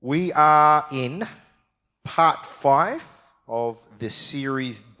We are in part 5 of the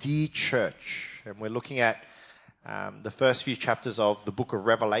series Dear Church, and we're looking at the first few chapters of the book of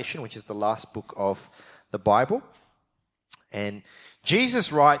Revelation, which is the last book of the Bible. And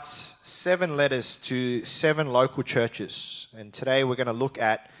Jesus writes 7 letters to 7 local churches, and today we're going to look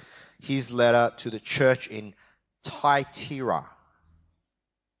at his letter to the church in Thyatira.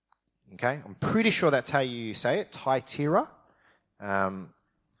 Okay, I'm pretty sure that's how you say it, Thyatira.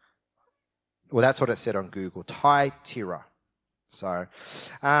 Well, that's what it said on Google, Thyatira. So,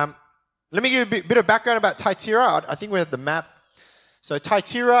 let me give you a bit of background about Thyatira. I think we have the map. So,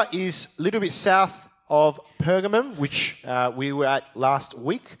 Thyatira is a little bit south of Pergamum, which we were at last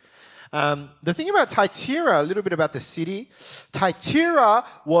week. The thing about Thyatira, a little bit about the city, Thyatira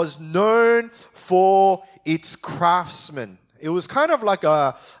was known for its craftsmen. It was kind of like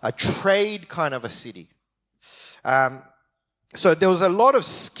a trade kind of a city. So there was a lot of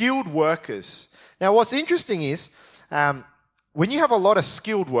skilled workers. Now, what's interesting is when you have a lot of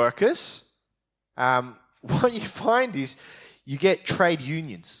skilled workers, what you find is you get trade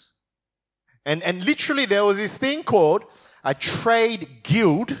unions. And literally there was this thing called a trade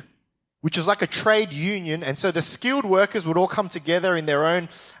guild, which is like a trade union. And so the skilled workers would all come together in their own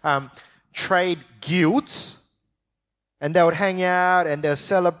trade guilds. And they would hang out and they'll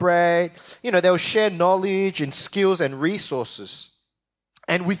celebrate. You know, they'll share knowledge and skills and resources.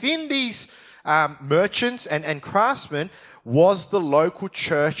 And within these merchants and craftsmen was the local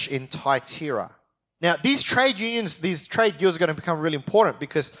church in Thyatira. Now, these trade unions, these trade guilds are going to become really important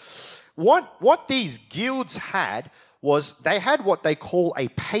because what these guilds had was they had what they call a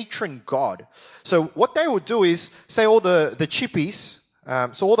patron god. So what they would do is, say all the chippies,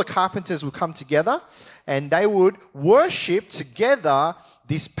 so all the carpenters would come together and they would worship together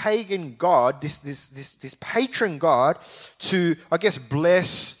this pagan god, this patron god to, I guess,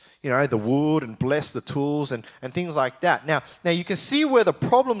 bless, the wood and bless the tools and things like that. Now you can see where the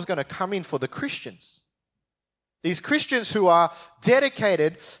problem's going to come in for the Christians. These Christians who are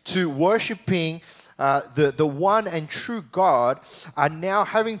dedicated to worshiping the one and true God are now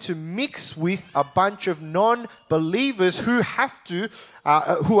having to mix with a bunch of non-believers who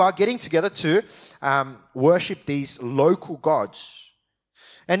are getting together to worship these local gods.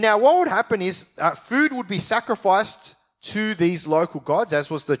 And now what would happen is food would be sacrificed to these local gods, as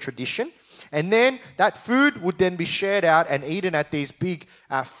was the tradition. And then that food would then be shared out and eaten at these big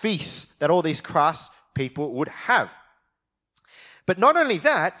feasts that all these crafts people would have. But not only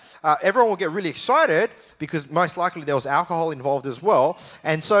that, everyone will get really excited because most likely there was alcohol involved as well.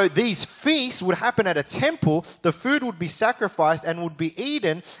 And so these feasts would happen at a temple. The food would be sacrificed and would be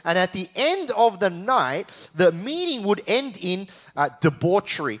eaten. And at the end of the night, the meeting would end in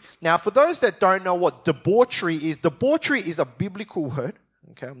debauchery. Now, for those that don't know what debauchery is a biblical word.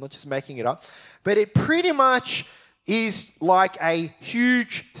 Okay, I'm not just making it up. But it pretty much is like a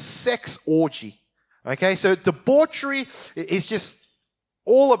huge sex orgy. Okay, so debauchery is just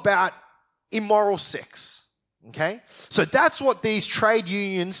all about immoral sex. Okay, so that's what these trade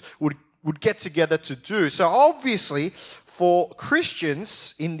unions would get together to do. So obviously, for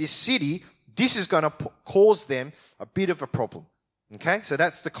Christians in this city, this is going to cause them a bit of a problem. Okay, so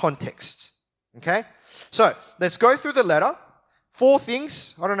that's the context. Okay, so let's go through the letter. 4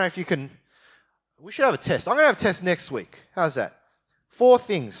 things. I don't know if you can. We should have a test. I'm going to have a test next week. How's that? 4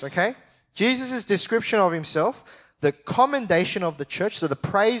 things. Okay. Jesus' description of himself, the commendation of the church, so the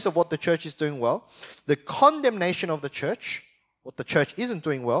praise of what the church is doing well, the condemnation of the church, what the church isn't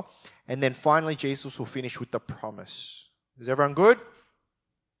doing well, and then finally Jesus will finish with the promise. Is everyone good?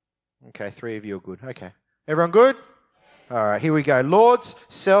 Okay, 3 of you are good. Okay. Everyone good? All right, here we go. Lord's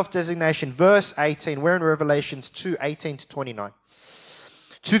self-designation, verse 18. We're in Revelations 2, 18 to 29.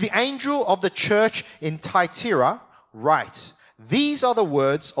 To the angel of the church in Thyatira, write, these are the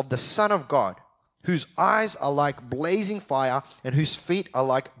words of the Son of God, whose eyes are like blazing fire and whose feet are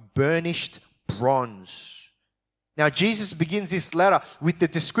like burnished bronze. Now, Jesus begins this letter with the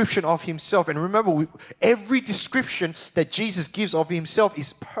description of himself. And remember, every description that Jesus gives of himself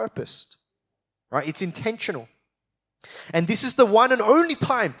is purposed, right? It's intentional. And this is the one and only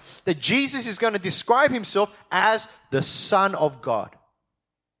time that Jesus is going to describe himself as the Son of God.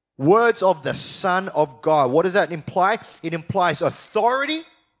 Words of the Son of God. What does that imply? It implies authority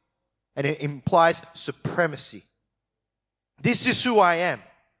and it implies supremacy. This is who I am.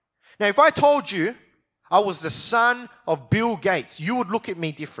 Now, if I told you I was the son of Bill Gates, you would look at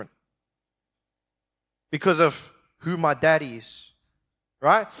me different because of who my daddy is,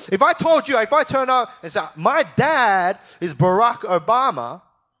 right? If I turn up and say, my dad is Barack Obama,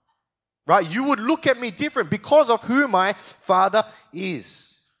 right? You would look at me different because of who my father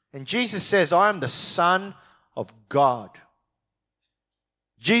is. And Jesus says, I am the Son of God.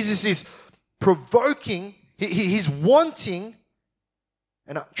 Jesus is provoking, he's wanting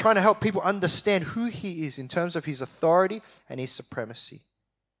and trying to help people understand who he is in terms of his authority and his supremacy.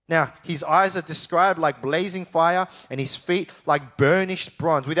 Now, his eyes are described like blazing fire and his feet like burnished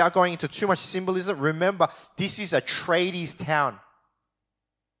bronze. Without going into too much symbolism, remember, this is a tradies' town.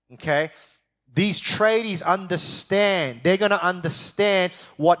 Okay? These tradies understand. They're going to understand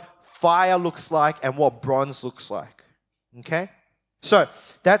what fire looks like and what bronze looks like. Okay? So,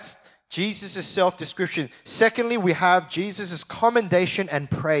 that's Jesus' self-description. Secondly, we have Jesus' commendation and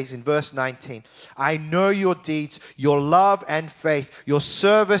praise in verse 19. I know your deeds, your love and faith, your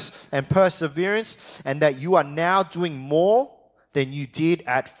service and perseverance, and that you are now doing more than you did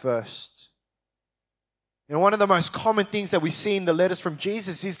at first. You know, one of the most common things that we see in the letters from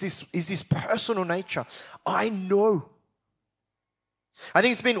Jesus is this personal nature. I know. I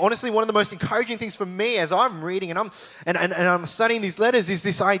think it's been honestly one of the most encouraging things for me as I'm reading and I'm studying these letters is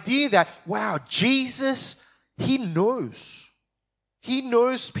this idea that, wow, Jesus, he knows. He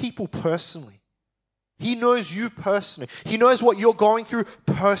knows people personally. He knows you personally. He knows what you're going through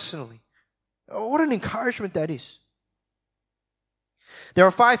personally. Oh, what an encouragement that is. There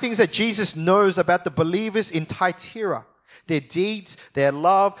are 5 things that Jesus knows about the believers in Thyatira. Their deeds, their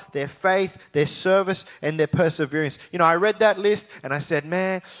love, their faith, their service, and their perseverance. You know, I read that list and I said,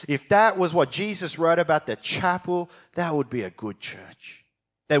 man, if that was what Jesus wrote about the chapel, that would be a good church.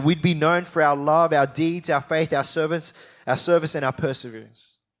 That we'd be known for our love, our deeds, our faith, our service, and our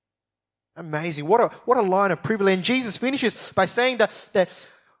perseverance. Amazing. What a line of privilege. And Jesus finishes by saying that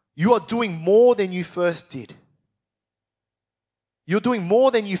you are doing more than you first did. You're doing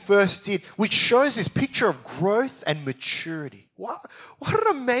more than you first did, which shows this picture of growth and maturity. What an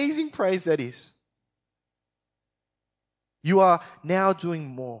amazing praise that is. You are now doing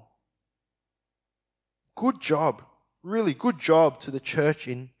more. Good job. Really good job to the church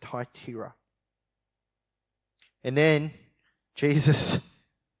in Thyatira. And then Jesus,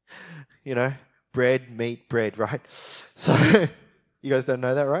 bread, meat, bread, right? So, you guys don't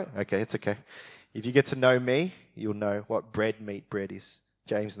know that, right? Okay, it's okay. If you get to know me, you'll know what bread, meat, bread is.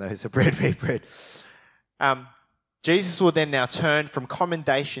 James knows the bread, meat, bread. Jesus will then now turn from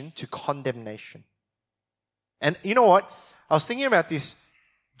commendation to condemnation. And you know what? I was thinking about this.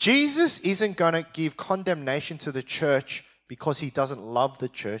 Jesus isn't going to give condemnation to the church because he doesn't love the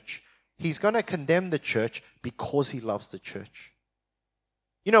church. He's going to condemn the church because he loves the church.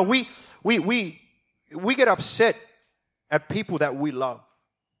 You know, we get upset at people that we love.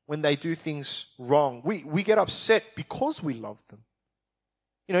 When they do things wrong, we get upset because we love them.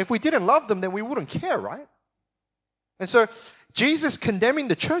 You know, if we didn't love them, then we wouldn't care, right? And so Jesus condemning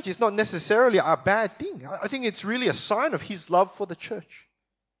the church is not necessarily a bad thing. I think it's really a sign of his love for the church.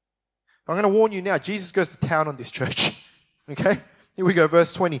 I'm going to warn you now, Jesus goes to town on this church. Okay? Here we go,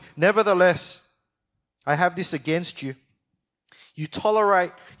 verse 20. Nevertheless, I have this against you. You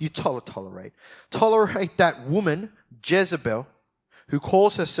tolerate that woman, Jezebel, who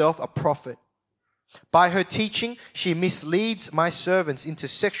calls herself a prophet. By her teaching, she misleads my servants into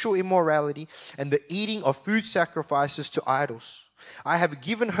sexual immorality and the eating of food sacrifices to idols. I have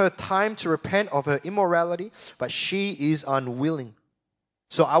given her time to repent of her immorality, but she is unwilling.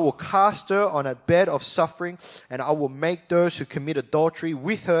 So I will cast her on a bed of suffering, and I will make those who commit adultery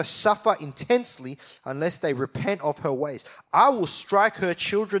with her suffer intensely unless they repent of her ways. I will strike her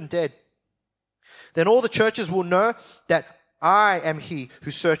children dead. Then all the churches will know that I am he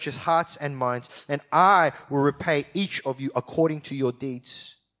who searches hearts and minds, and I will repay each of you according to your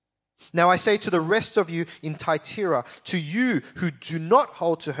deeds. Now I say to the rest of you in Thyatira, to you who do not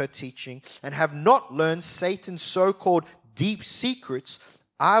hold to her teaching and have not learned Satan's so-called deep secrets,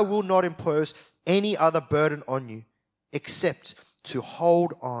 I will not impose any other burden on you except to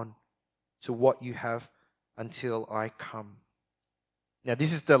hold on to what you have until I come. Now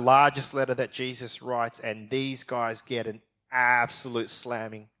this is the largest letter that Jesus writes, and these guys get an absolute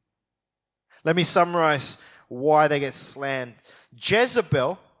slamming. Let me summarize why they get slammed.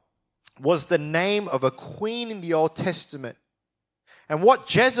 Jezebel was the name of a queen in the Old Testament. And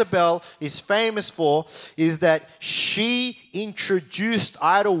what Jezebel is famous for is that she introduced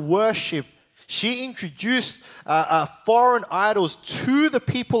idol worship. She introduced foreign idols to the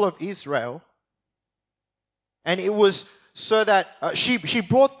people of Israel. And it was so that she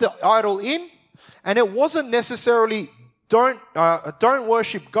brought the idol in, and it wasn't necessarily don't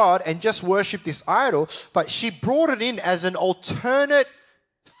worship God and just worship this idol, but she brought it in as an alternate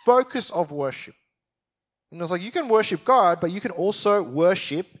focus of worship. And it was like, you can worship God, but you can also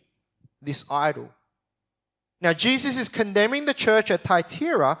worship this idol. Now, Jesus is condemning the church at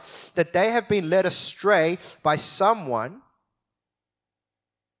Thyatira that they have been led astray by someone,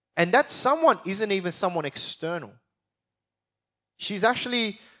 and that someone isn't even someone external. She's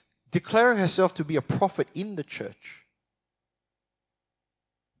actually declaring herself to be a prophet in the church.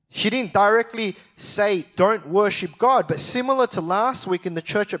 She didn't directly say, don't worship God, but similar to last week in the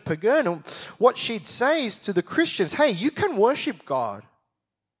church at Pergamum, what she'd say is to the Christians, hey, you can worship God.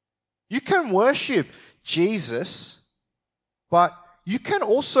 You can worship Jesus, but you can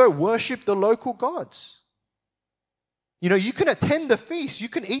also worship the local gods. You can attend the feast, you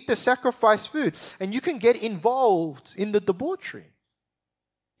can eat the sacrificed food, and you can get involved in the debauchery.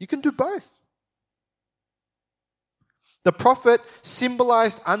 You can do both. The prophet,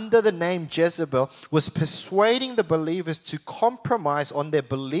 symbolized under the name Jezebel, was persuading the believers to compromise on their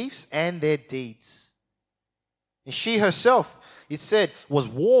beliefs and their deeds. And she herself, it said, was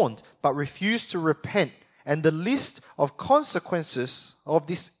warned but refused to repent. And the list of consequences of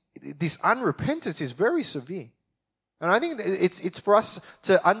this unrepentance is very severe. And I think it's for us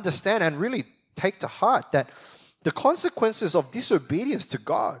to understand and really take to heart that the consequences of disobedience to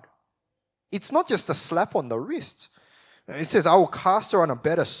God, it's not just a slap on the wrist. It says, I will cast her on a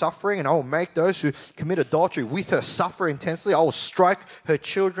bed of suffering, and I will make those who commit adultery with her suffer intensely. I will strike her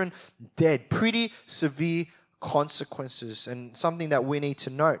children dead. Pretty severe consequences, and something that we need to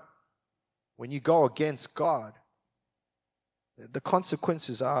note. When you go against God, the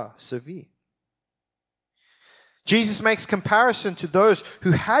consequences are severe. Jesus makes comparison to those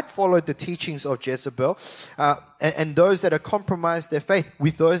who had followed the teachings of Jezebel and those that had compromised their faith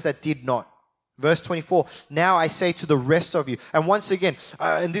with those that did not. Verse 24, now I say to the rest of you. And once again,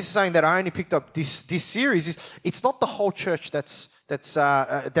 and this is something that I only picked up this series, is it's not the whole church that's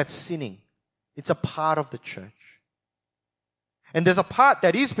sinning. It's a part of the church. And there's a part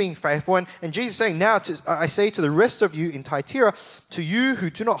that is being faithful. And Jesus is saying, now I say to the rest of you in Thyatira, to you who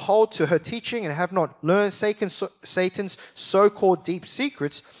do not hold to her teaching and have not learned Satan's so-called deep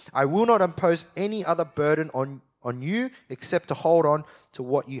secrets, I will not impose any other burden on you except to hold on to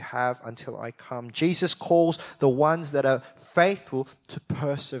what you have until I come. Jesus calls the ones that are faithful to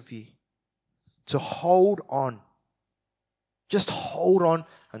persevere, to hold on. Just hold on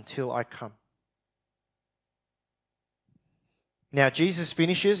until I come. Now, Jesus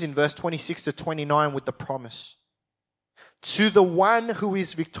finishes in verse 26 to 29 with the promise. To the one who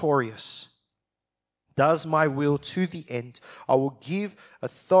is victorious, does my will to the end, I will give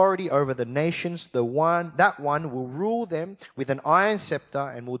authority over the nations. That one will rule them with an iron scepter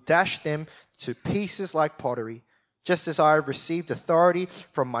and will dash them to pieces like pottery. Just as I have received authority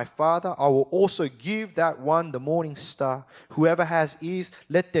from my Father, I will also give that one the morning star. Whoever has ears,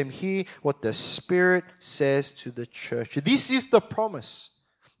 let them hear what the Spirit says to the church. This is the promise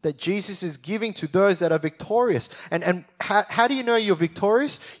that Jesus is giving to those that are victorious. And how do you know you're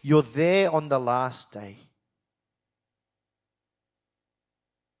victorious? You're there on the last day.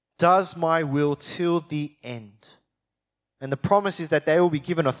 Does my will till the end. And the promise is that they will be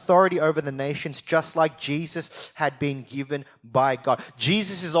given authority over the nations just like Jesus had been given by God.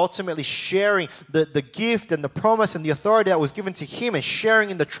 Jesus is ultimately sharing the gift and the promise and the authority that was given to him and sharing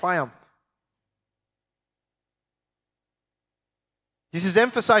in the triumph. This is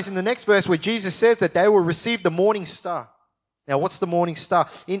emphasized in the next verse where Jesus says that they will receive the morning star. Now, what's the morning star?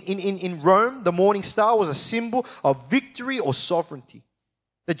 In Rome, the morning star was a symbol of victory or sovereignty.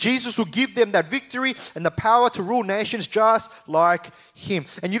 That Jesus will give them that victory and the power to rule nations just like him.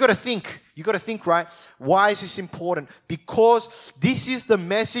 And you got to think, right? Why is this important? Because this is the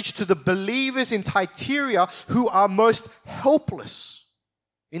message to the believers in Thyatira who are most helpless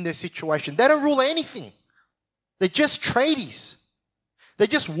in their situation. They don't rule anything. They're just tradies. They're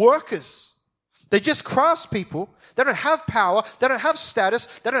just workers. They're just craftspeople. They don't have power. They don't have status.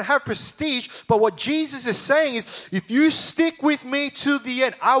 They don't have prestige. But what Jesus is saying is, if you stick with me to the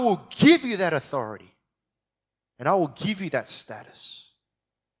end, I will give you that authority. And I will give you that status.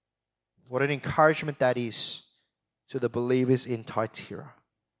 What an encouragement that is to the believers in Thyatira.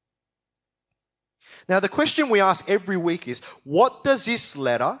 Now, the question we ask every week is, what does this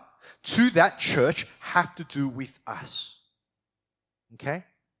letter to that church have to do with us? Okay?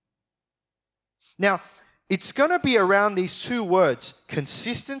 Now, it's going to be around these two words,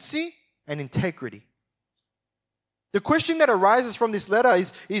 consistency and integrity. The question that arises from this letter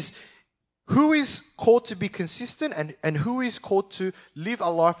is who is called to be consistent and who is called to live a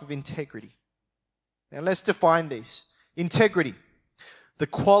life of integrity? Now, let's define these. Integrity, the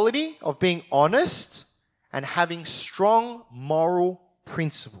quality of being honest and having strong moral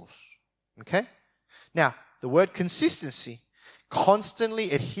principles. Okay? Now, the word consistency.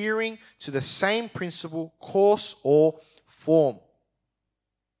 constantly adhering to the same principle, course, or form.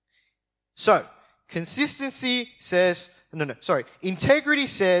 So, integrity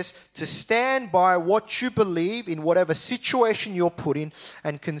says to stand by what you believe in whatever situation you're put in,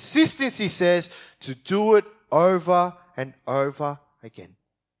 and consistency says to do it over and over again.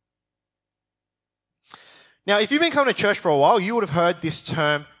 Now, if you've been coming to church for a while, you would have heard this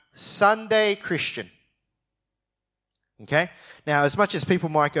term, Sunday Christian. Okay? Now, as much as people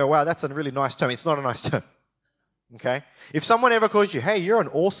might go, wow, that's a really nice term, it's not a nice term. Okay? If someone ever calls you, hey, you're an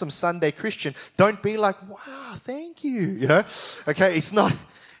awesome Sunday Christian, don't be like, wow, thank you. You know? Okay? It's not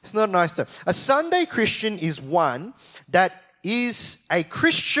a nice term. A Sunday Christian is one that is a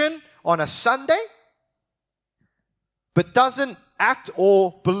Christian on a Sunday, but doesn't act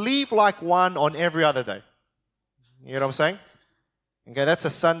or believe like one on every other day. You know what I'm saying? Okay, that's a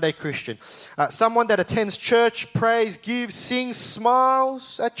Sunday Christian. Someone that attends church, prays, gives, sings,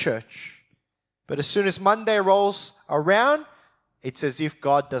 smiles at church. But as soon as Monday rolls around, it's as if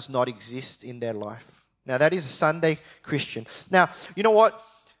God does not exist in their life. Now, that is a Sunday Christian. Now, you know what?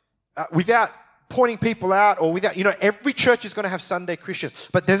 Without pointing people out or without, every church is going to have Sunday Christians.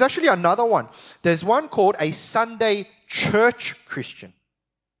 But there's actually another one. There's one called a Sunday church Christian,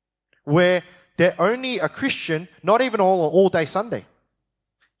 where they're only a Christian, not even all day Sunday.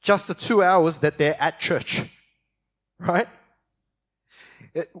 Just the 2 hours that they're at church. Right?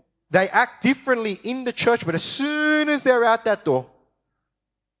 They act differently in the church, but as soon as they're out that door,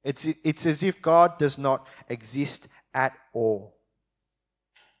 it's as if God does not exist at all.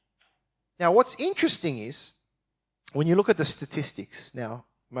 Now, what's interesting is, when you look at the statistics, now,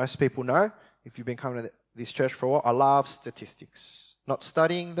 most people know, if you've been coming to this church for a while, I love statistics. Not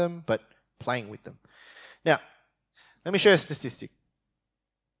studying them, but playing with them. Now, let me share a statistic.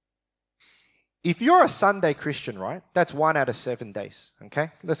 If you're a Sunday Christian, right, that's 1 out of 7 days,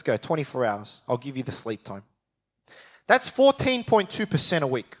 okay? Let's go, 24 hours. I'll give you the sleep time. That's 14.2% a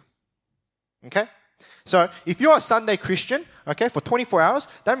week, okay? So if you're a Sunday Christian, okay, for 24 hours,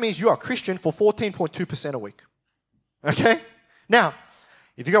 that means you are a Christian for 14.2% a week, okay? Now,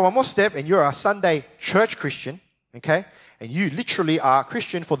 if you go one more step and you're a Sunday church Christian, okay, and you literally are a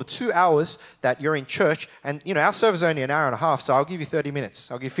Christian for the 2 hours that you're in church, and, our service is only an hour and a half, so I'll give you 30 minutes.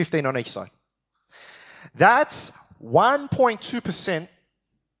 I'll give 15 on each side. That's 1.2%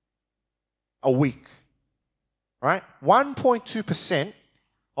 a week, right? 1.2%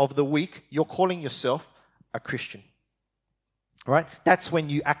 of the week you're calling yourself a Christian, right? That's when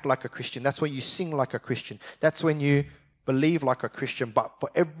you act like a Christian. That's when you sing like a Christian. That's when you believe like a Christian. But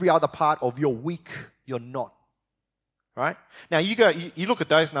for every other part of your week, you're not, right? Now you look at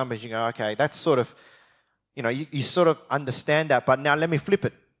those numbers, you go, okay, that's sort of, you sort of understand that. But now let me flip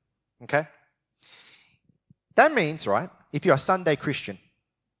it, okay? That means, right, if you're a Sunday Christian,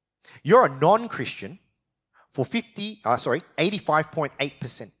 you're a non-Christian for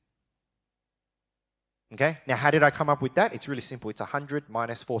 85.8%. Okay? Now, how did I come up with that? It's really simple. It's 100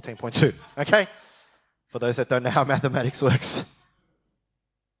 minus 14.2. Okay? For those that don't know how mathematics works.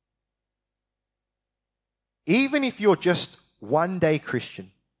 Even if you're just one day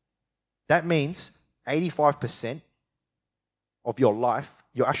Christian, that means 85% of your life,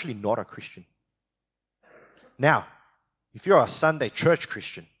 you're actually not a Christian. Now, if you're a Sunday church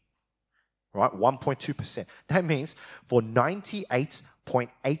Christian, right, 1.2%, that means for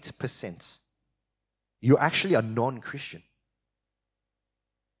 98.8%, you're actually a non-Christian.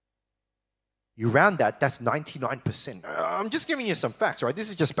 You round that's 99%. I'm just giving you some facts, right? This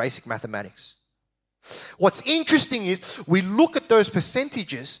is just basic mathematics. What's interesting is we look at those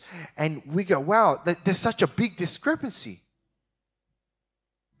percentages and we go, wow, there's such a big discrepancy.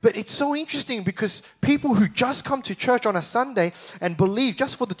 But it's so interesting because people who just come to church on a Sunday and believe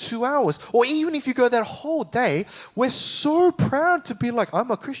just for the 2 hours, or even if you go that whole day, we're so proud to be like, I'm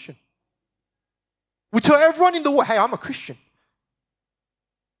a Christian. We tell everyone in the world, hey, I'm a Christian.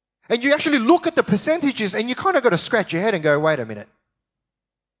 And you actually look at the percentages and you kind of got to scratch your head and go, wait a minute.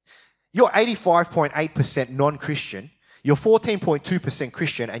 You're 85.8% non-Christian. You're 14.2%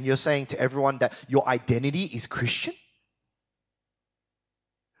 Christian, and you're saying to everyone that your identity is Christian?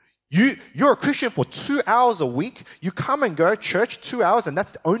 You're a Christian for 2 hours a week. You come and go to church 2 hours, and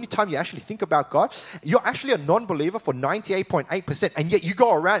that's the only time you actually think about God. You're actually a non-believer for 98.8%, and yet you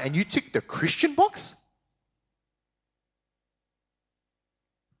go around and you tick the Christian box?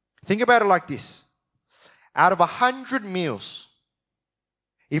 Think about it like this. Out of 100 meals,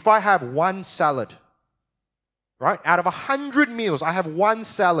 if I have one salad, right? Out of 100 meals, I have one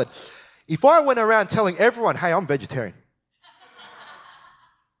salad. If I went around telling everyone, hey, I'm vegetarian.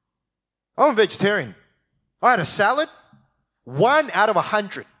 I'm a vegetarian. I had a salad. 1 out of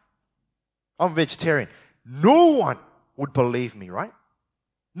 100, I'm a vegetarian. No one would believe me, right?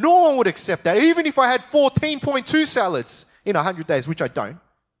 No one would accept that. Even if I had 14.2 salads in 100 days, which I don't.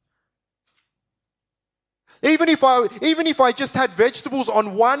 Even if I just had vegetables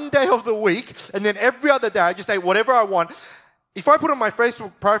on one day of the week and then every other day I just ate whatever I want. If I put on my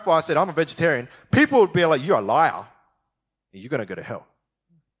Facebook profile, I said, I'm a vegetarian, people would be like, you're a liar. You're going to go to hell.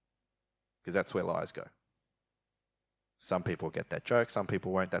 Because that's where liars go. Some people get that joke, some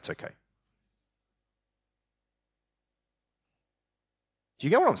people won't. That's okay. Do you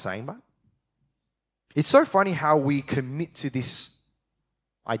get what I'm saying, bud? It's so funny how we commit to this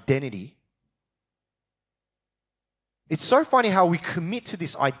identity. It's so funny how we commit to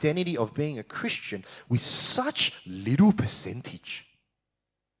this identity of being a Christian with such little percentage.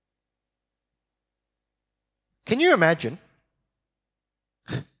 Can you imagine?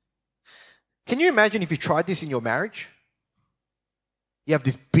 Can you imagine if you tried this in your marriage? You have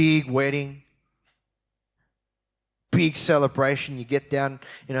this big wedding, big celebration. You get down,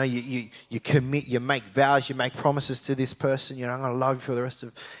 you commit, you make vows, you make promises to this person. I'm going to love you for the rest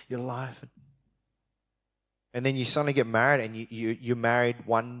of your life. And then you suddenly get married and you're married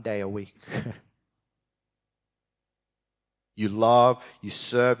one day a week. You love, you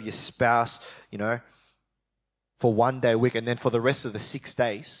serve your spouse, for one day a week. And then for the rest of the 6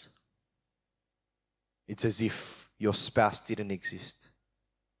 days, it's as if your spouse didn't exist.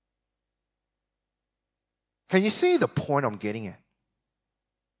 Can you see the point I'm getting at?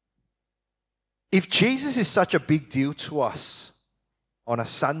 If Jesus is such a big deal to us on a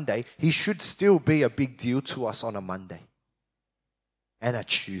Sunday, he should still be a big deal to us on a Monday and a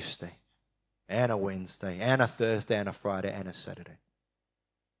Tuesday and a Wednesday and a Thursday and a Friday and a Saturday.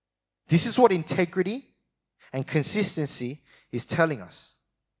 This is what integrity and consistency is telling us.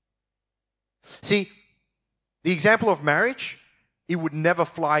 See, the example of marriage, it would never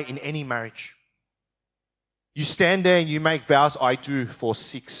fly in any marriage. You stand there and you make vows, I do, for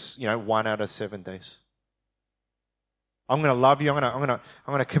 1 out of 7 days. I'm going to love you. I'm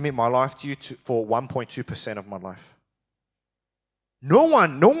going to commit my life to you for 1.2% of my life. No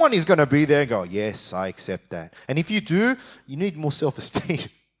one is going to be there and go, yes, I accept that. And if you do, you need more self-esteem.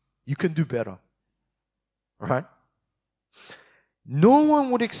 You can do better. Right? No one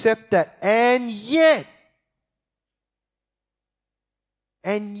would accept that. And yet,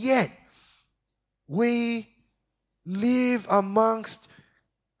 we live amongst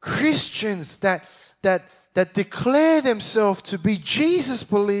Christians that declare themselves to be Jesus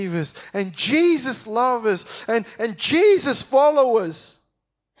believers and Jesus lovers and Jesus followers.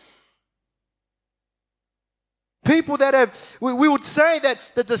 People that we would say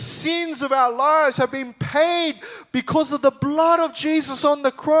that the sins of our lives have been paid because of the blood of Jesus on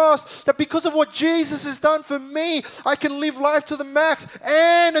the cross. That because of what Jesus has done for me, I can live life to the max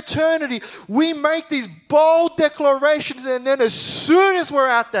and eternity. We make these bold declarations and then as soon as we're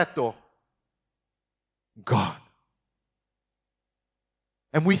out that door, gone.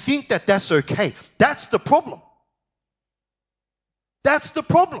 And we think that that's okay. That's the problem. That's the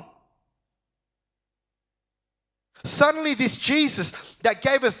problem. Suddenly this Jesus that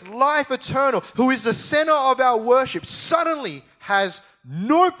gave us life eternal, who is the center of our worship, suddenly has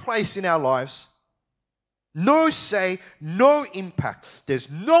no place in our lives, no say, no impact.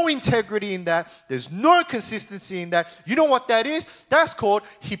 There's no integrity in that. There's no consistency in that. You know what that is? That's called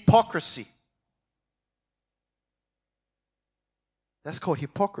hypocrisy. That's called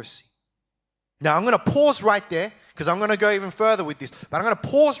hypocrisy. Now, I'm going to pause right there because I'm going to go even further with this. But I'm going to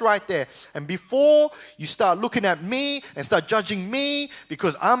pause right there. And before you start looking at me and start judging me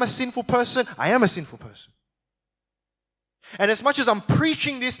because I'm a sinful person, I am a sinful person. And as much as I'm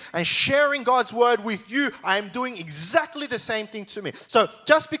preaching this and sharing God's word with you, I am doing exactly the same thing to me. So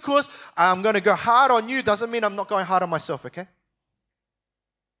just because I'm going to go hard on you doesn't mean I'm not going hard on myself, okay?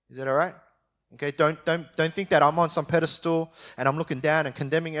 Is that all right? Okay, don't think that I'm on some pedestal and I'm looking down and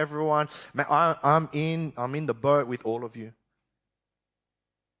condemning everyone. Man, I'm in the boat with all of you.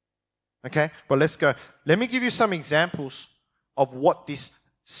 Okay, but let's go. Let me give you some examples of what this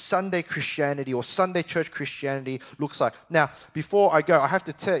Sunday Christianity or Sunday church Christianity looks like. Now, before I go, I have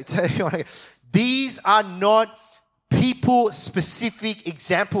to tell you, these are not people-specific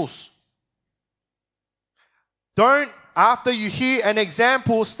examples. Don't, after you hear an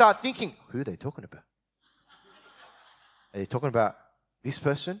example, start thinking, who are they talking about? Are they talking about this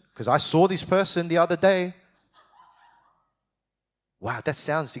person? Because I saw this person the other day. Wow, that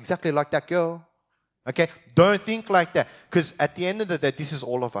sounds exactly like that girl. Okay, don't think like that. Because at the end of the day, this is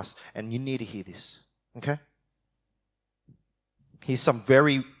all of us. And you need to hear this. Okay? Here's some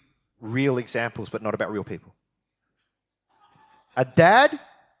very real examples, but not about real people. A dad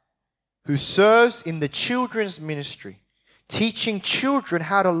who serves in the children's ministry, teaching children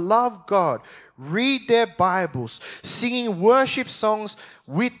how to love God, read their Bibles, singing worship songs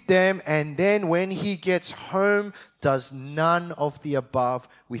with them, and then when he gets home, does none of the above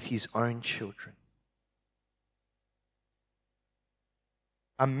with his own children.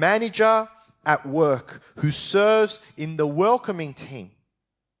 A manager at work who serves in the welcoming team,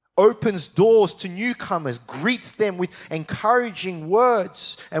 opens doors to newcomers, greets them with encouraging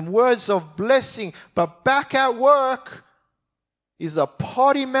words and words of blessing, but back at work is a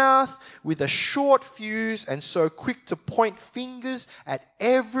potty mouth with a short fuse and so quick to point fingers at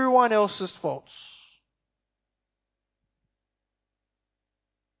everyone else's faults.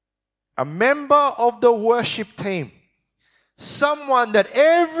 A member of the worship team, someone that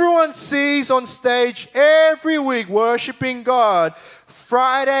everyone sees on stage every week worshiping God,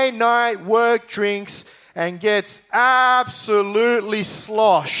 Friday night work drinks and gets absolutely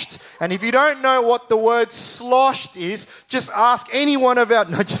sloshed. And if you don't know what the word sloshed is, just ask anyone about...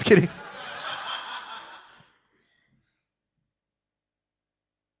 No, just kidding.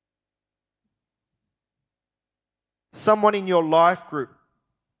 Someone in your life group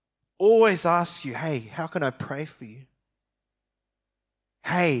always asks you, hey, how can I pray for you?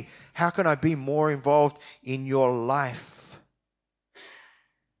 Hey, how can I be more involved in your life?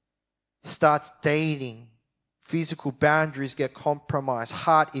 Starts dating. Physical boundaries get compromised.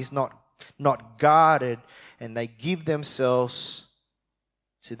 Heart is not guarded. And they give themselves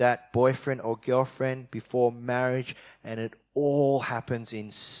to that boyfriend or girlfriend before marriage. And it all happens in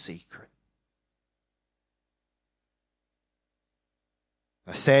secret.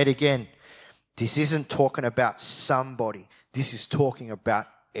 I say it again. This isn't talking about somebody. This is talking about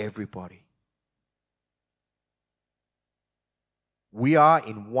everybody. We are,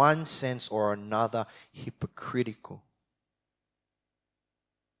 in one sense or another, hypocritical.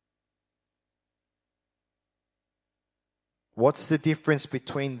 What's the difference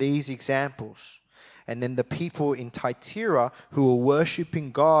between these examples and then the people in Thyatira who were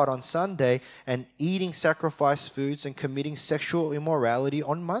worshipping God on Sunday and eating sacrificed foods and committing sexual immorality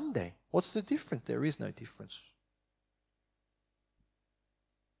on Monday? What's the difference? There is no difference.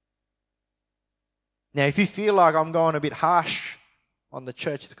 Now, if you feel like I'm going a bit harsh on the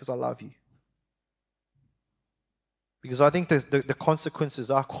church, it's because I love you. Because I think the consequences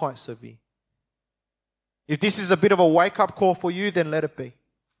are quite severe. If this is a bit of a wake-up call for you, then let it be.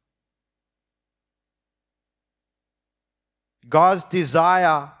 God's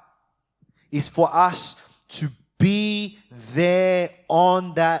desire is for us to be there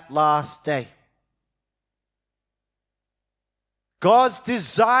on that last day. God's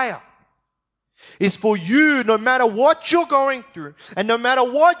desire is for you, no matter what you're going through, and no matter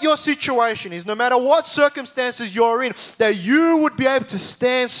what your situation is, no matter what circumstances you're in, that you would be able to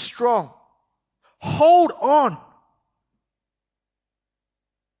stand strong. Hold on.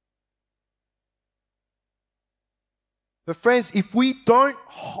 But friends, if we don't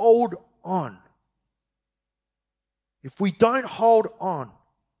hold on, if we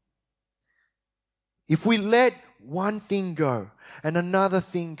let one thing go and another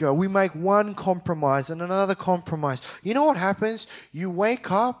thing go, we make one compromise and another compromise, you know what happens? You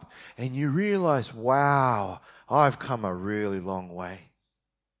wake up and you realize, wow, I've come a really long way.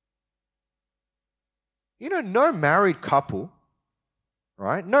 You know, no married couple,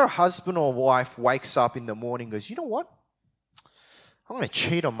 right? No husband or wife wakes up in the morning and goes, you know what? I'm going to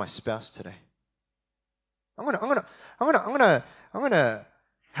cheat on my spouse today. I'm going to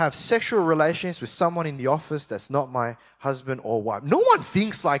have sexual relations with someone in the office that's not my husband or wife. No one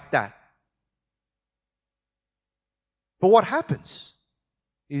thinks like that. But what happens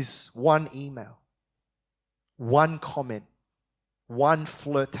is one email, one comment, one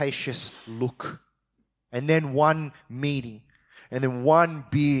flirtatious look, and then one meeting, and then one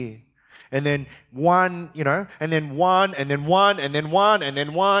beer, and then one, and then one, and then one, and then one, and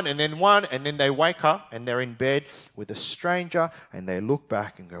then one, and then one, and then they wake up and they're in bed with a stranger and they look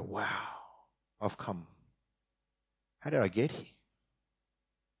back and go, wow, I've come. How did I get here?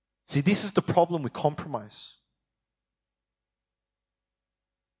 See, this is the problem with compromise.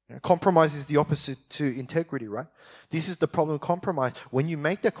 Compromise is the opposite to integrity, right? This is the problem with compromise. When you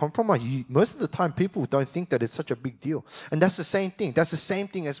make that compromise, most of the time people don't think that it's such a big deal. And that's the same thing. That's the same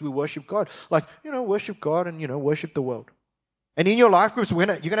thing as we worship God. Like, worship God and, worship the world. And in your life groups, you're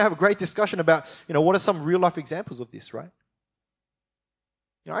going to have a great discussion about, what are some real life examples of this, right?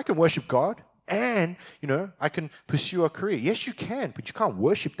 I can worship God and, I can pursue a career. Yes, you can, but you can't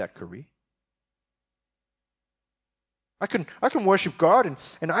worship that career. I can worship God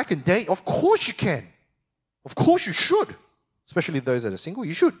and I can date. Of course you can. Of course you should. especially those that are single.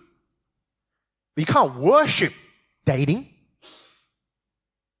 You should. But you can't worship dating.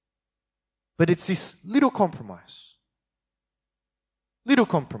 But it's this little compromise. Little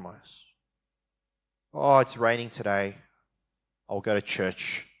compromise. Oh, it's raining today. I'll go to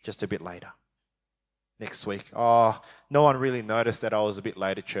church just a bit later. Next week, oh, no one really noticed that I was a bit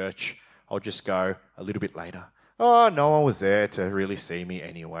late at church. I'll just go a little bit later. Oh, no one was there to really see me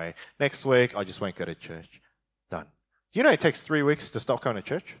anyway. Next week, I just won't go to church. Done. Do you know it takes 3 weeks to stop going to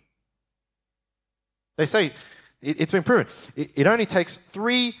church? They say, it's been proven, it only takes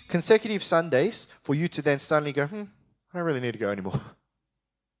 3 consecutive Sundays for you to then suddenly go, I don't really need to go anymore.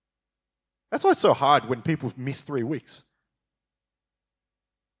 That's why it's so hard when people miss 3 weeks.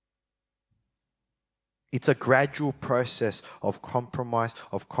 It's a gradual process of compromise,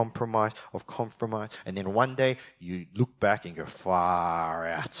 and then one day you look back and go, far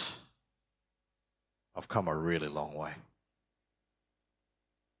out. I've come a really long way.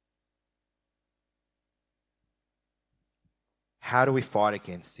 How do we fight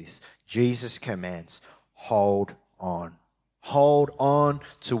against this? Jesus commands, hold on. Hold on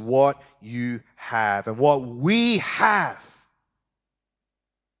to what you have. And what we have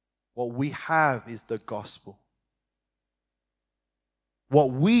is the gospel.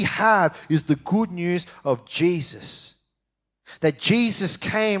 What we have is the good news of Jesus. That Jesus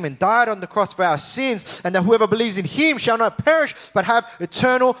came and died on the cross for our sins, and that whoever believes in him shall not perish but have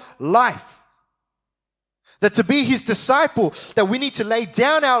eternal life. That to be his disciple, that we need to lay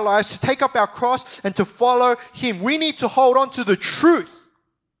down our lives, to take up our cross and to follow him. We need to hold on to the truth.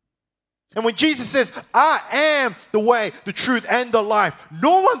 And when Jesus says, I am the way, the truth, and the life,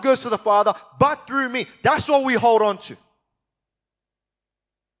 no one goes to the Father but through me. That's what we hold on to.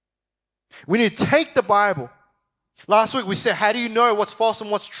 We need to take the Bible. Last week we said, how do you know what's false and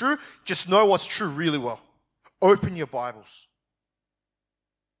what's true? Just know what's true really well. Open your Bibles.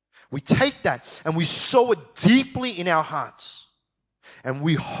 We take that and we sow it deeply in our hearts. And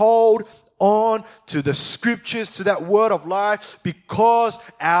we hold on to the scriptures, to that word of life, because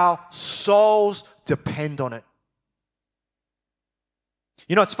our souls depend on it.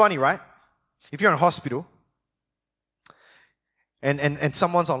 You know, it's funny, right? If you're in a hospital and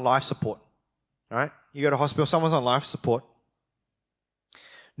someone's on life support, all right? You go to hospital, someone's on life support.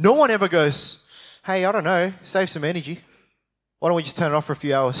 No one ever goes, hey, I don't know, save some energy. Why don't we just turn it off for a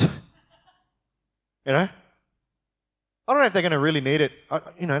few hours? You know? I don't know if they're going to really need it.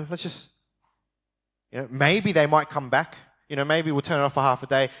 Let's just, maybe they might come back. Maybe we'll turn it off for half a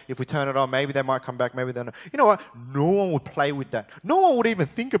day. If we turn it on, maybe they might come back. Maybe they're not. You know what? No one would play with that. No one would even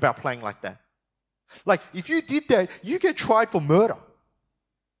think about playing like that. Like, if you did that, you get tried for murder.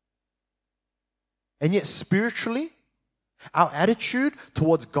 And yet, spiritually, our attitude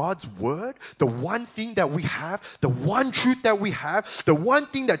towards God's word, the one thing that we have, the one truth that we have, the one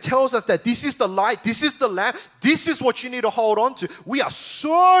thing that tells us that this is the light, this is the lamp, this is what you need to hold on to. We are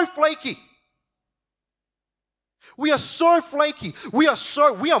so flaky. We are so flaky. We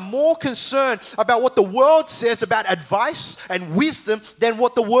are more concerned about what the world says about advice and wisdom than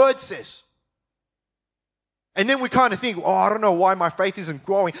what the word says. And then we kind of think, I don't know why my faith isn't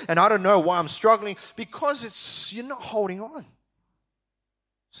growing, and I don't know why I'm struggling, because you're not holding on.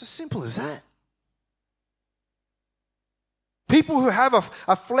 It's as simple as that. People who have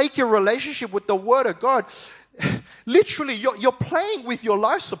a flaky relationship with the Word of God, literally, you're playing with your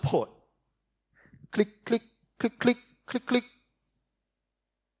life support. Click, click, click, click, click, click.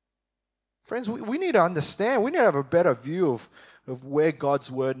 Friends, we need to understand, we need to have a better view of where God's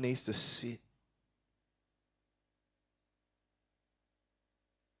Word needs to sit.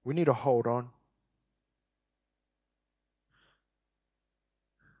 We need to hold on.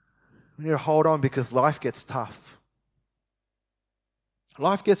 We need to hold on because life gets tough.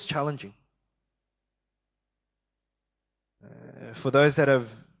 Life gets challenging. For those that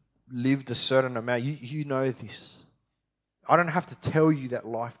have lived a certain amount, you know this. I don't have to tell you that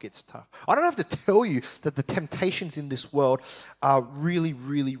life gets tough. I don't have to tell you that the temptations in this world are really,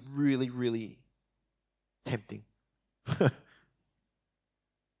 really, really, really tempting.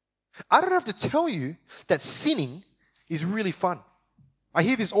 I don't have to tell you that sinning is really fun. I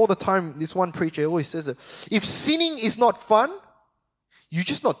hear this all the time. This one preacher always says it. If sinning is not fun, you're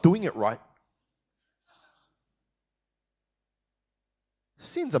just not doing it right.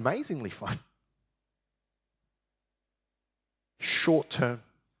 Sin's amazingly fun. Short term,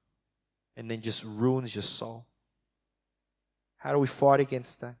 and then just ruins your soul. How do we fight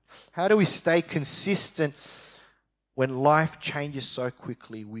against that? How do we stay consistent when life changes so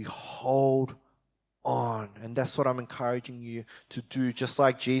quickly? We hold on. And that's what I'm encouraging you to do. Just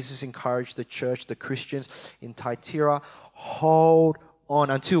like Jesus encouraged the church, the Christians in Thyatira, hold on.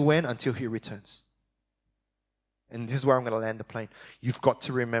 Until when? Until He returns. And this is where I'm going to land the plane. You've got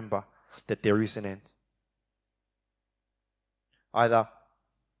to remember that there is an end. Either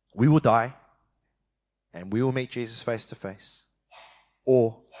we will die and we will meet Jesus face to face,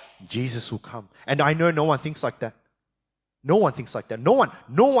 or Jesus will come. And I know no one thinks like that. No one thinks like that. No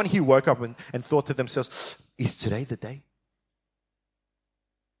one here woke up and thought to themselves, is today the day?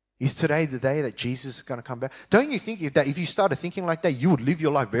 Is today the day that Jesus is going to come back? Don't you think that if you started thinking like that, you would live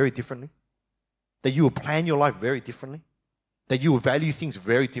your life very differently? That you would plan your life very differently? That you would value things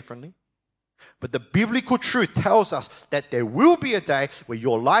very differently? But the biblical truth tells us that there will be a day where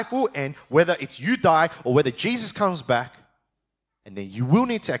your life will end, whether it's you die or whether Jesus comes back. And then you will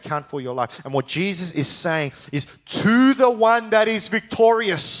need to account for your life. And what Jesus is saying is, to the one that is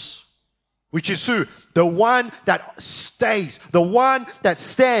victorious, which is who? The one that stays, the one that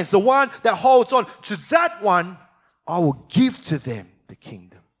stands, the one that holds on. To that one, I will give to them the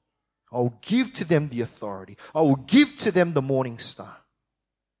kingdom. I will give to them the authority. I will give to them the morning star.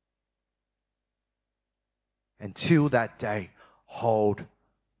 Until that day, hold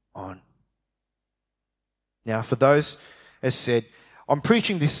on. Now, for those, as said, I'm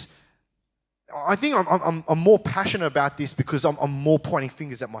preaching this. I think I'm more passionate about this because I'm more pointing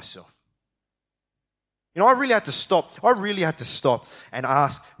fingers at myself. You know, I really had to stop. And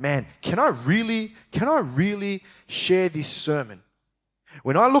ask, man, can I really share this sermon?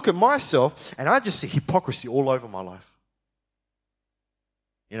 When I look at myself and I just see hypocrisy all over my life.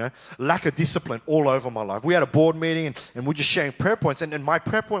 You know, lack of discipline all over my life. We had a board meeting and we're just sharing prayer points. And my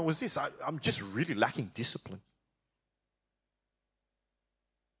prayer point was this: I'm just really lacking discipline.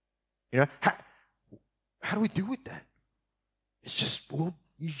 You know, how do we deal with that? It's just, well,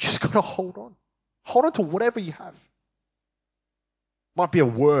 you just got to hold on. Hold on to whatever you have. It might be a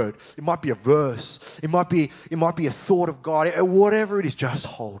word. It might be a verse. It might be a thought of God. Whatever it is, just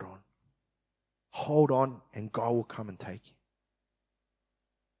hold on. Hold on and God will come and take you.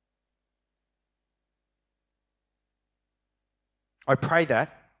 I pray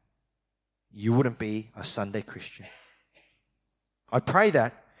that you wouldn't be a Sunday Christian. I pray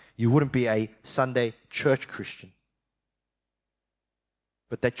that you wouldn't be a Sunday church Christian.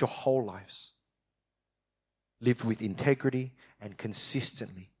 But that your whole lives, lived with integrity and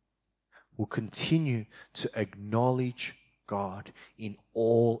consistently, will continue to acknowledge God in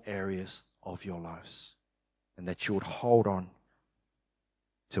all areas of your lives. And that you would hold on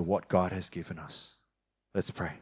to what God has given us. Let's pray.